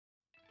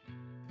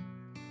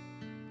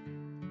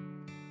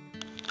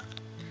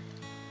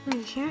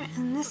right here,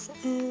 and this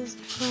is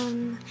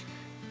from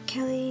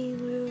Kelly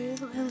Lou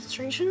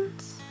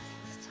Illustrations.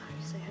 Sorry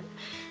to say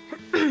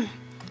it.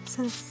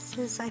 So this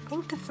is, I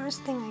think, the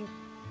first thing I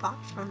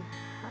bought from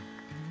her.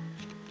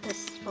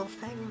 This little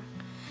thing.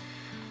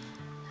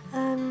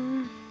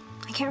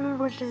 I can't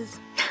remember what it is,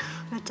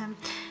 but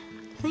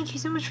thank you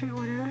so much for your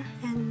order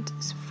and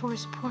for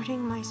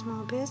supporting my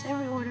small biz.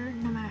 Every order,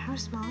 no matter how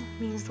small,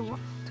 means the world.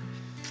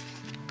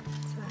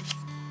 So that's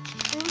the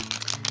thing.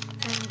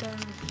 And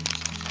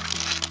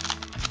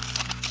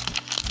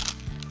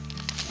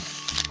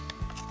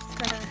it's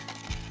got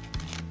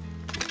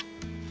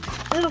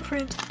a little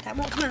print that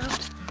won't come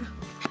out.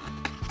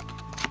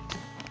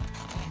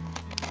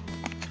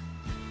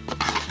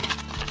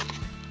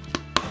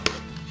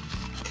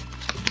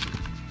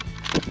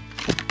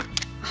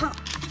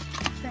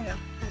 There you go.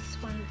 That's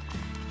one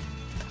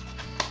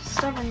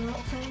stubborn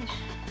little thing.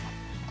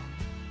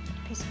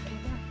 Piece of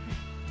paper.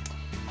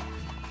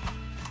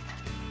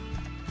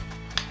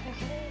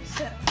 Okay,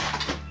 so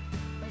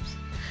oops.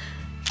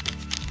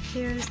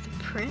 Here's the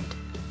print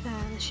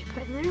that she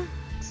put in there.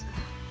 It's a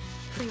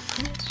free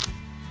print.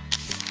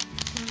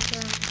 And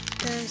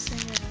there's a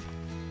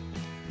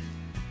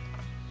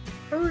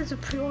oh, it's a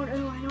pre-order.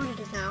 Oh, I know what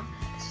it is now.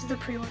 This is the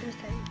pre-order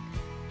thing.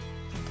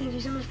 Thank you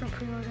so much for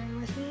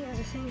pre-ordering with me. As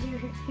a thank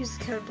you, use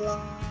the code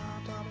blah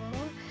blah blah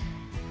blah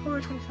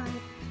for 25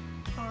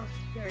 off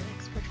your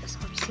next purchase.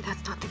 Obviously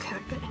that's not the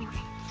code, but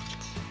anyway.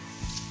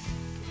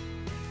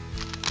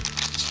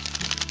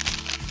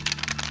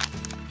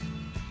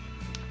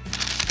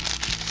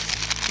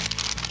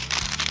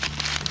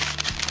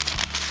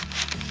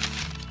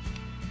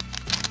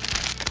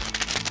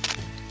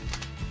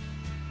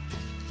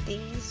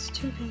 These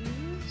two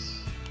pins.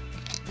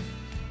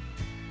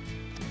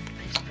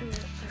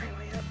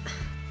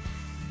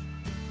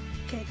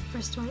 Okay, the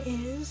first one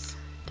is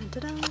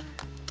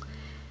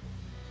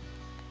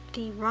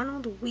the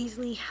Ronald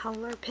Weasley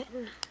Howler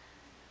pin.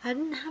 I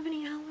didn't have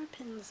any Howler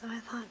pins, so I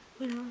thought,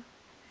 you know,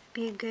 it'd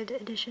be a good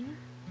addition.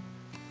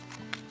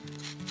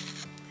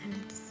 And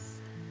it's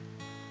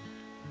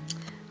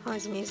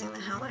always amusing, the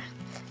Howler.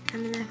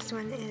 And the next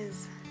one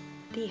is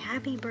the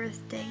Happy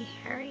Birthday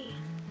Harry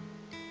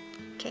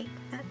cake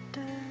that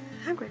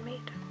Hagrid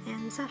made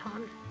and sat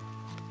on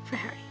for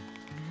Harry.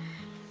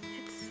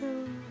 It's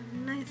so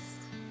nice.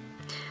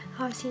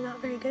 Obviously not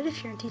very good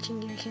if you're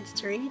teaching your kids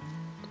to read.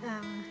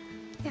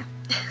 Yeah.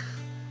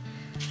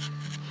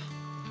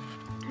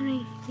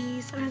 Alright,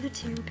 these are the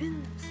two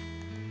pins.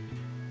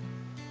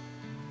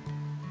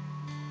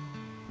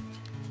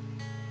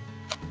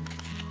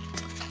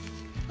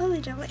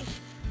 Lovely jubbly.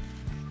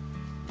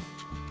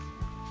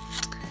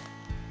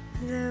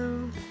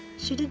 Though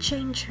she did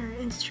change her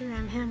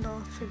Instagram handle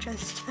for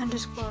just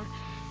 _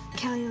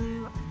 Kelly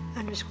Lou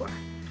 _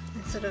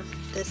 instead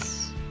of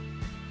this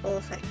whole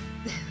thing.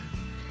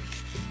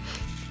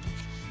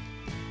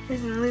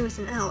 And Lou is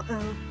an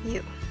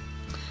L-O-U.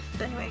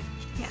 But anyway,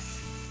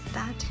 yes,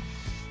 that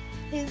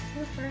is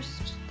the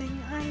first thing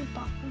I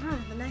bought from her.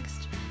 The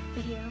next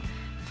video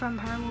from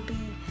her will be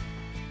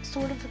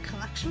sort of a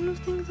collection of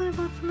things I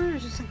bought from her.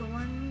 It's just like a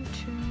 1,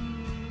 2,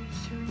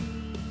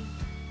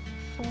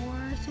 3,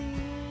 4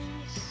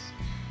 things.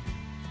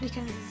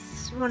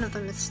 Because one of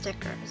them is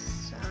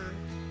stickers.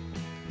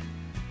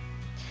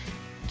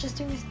 Just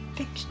doing this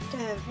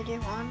video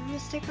on the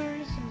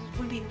stickers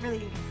would be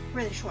really,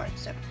 really short.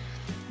 So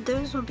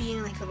those will be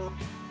in like a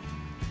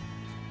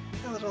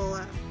little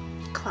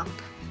clump.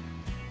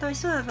 Though I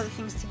still have other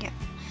things to get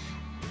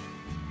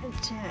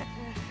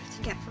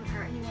from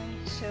her anyway.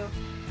 So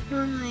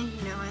normally,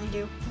 you know, I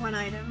do one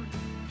item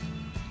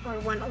or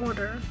one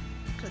order.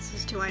 This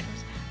is 2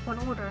 items. One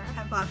order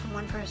I bought from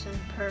one person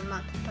per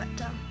month, but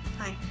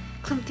I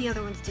clumped the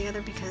other ones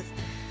together because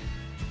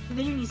the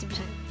video needs to be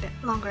a bit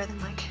longer than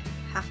like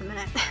half a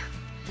minute.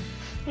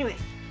 Anyway,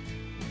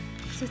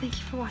 so thank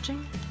you for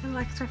watching, and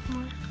like and subscribe for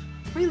more.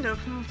 Ring the bell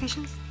for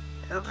notifications.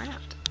 Over and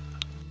out.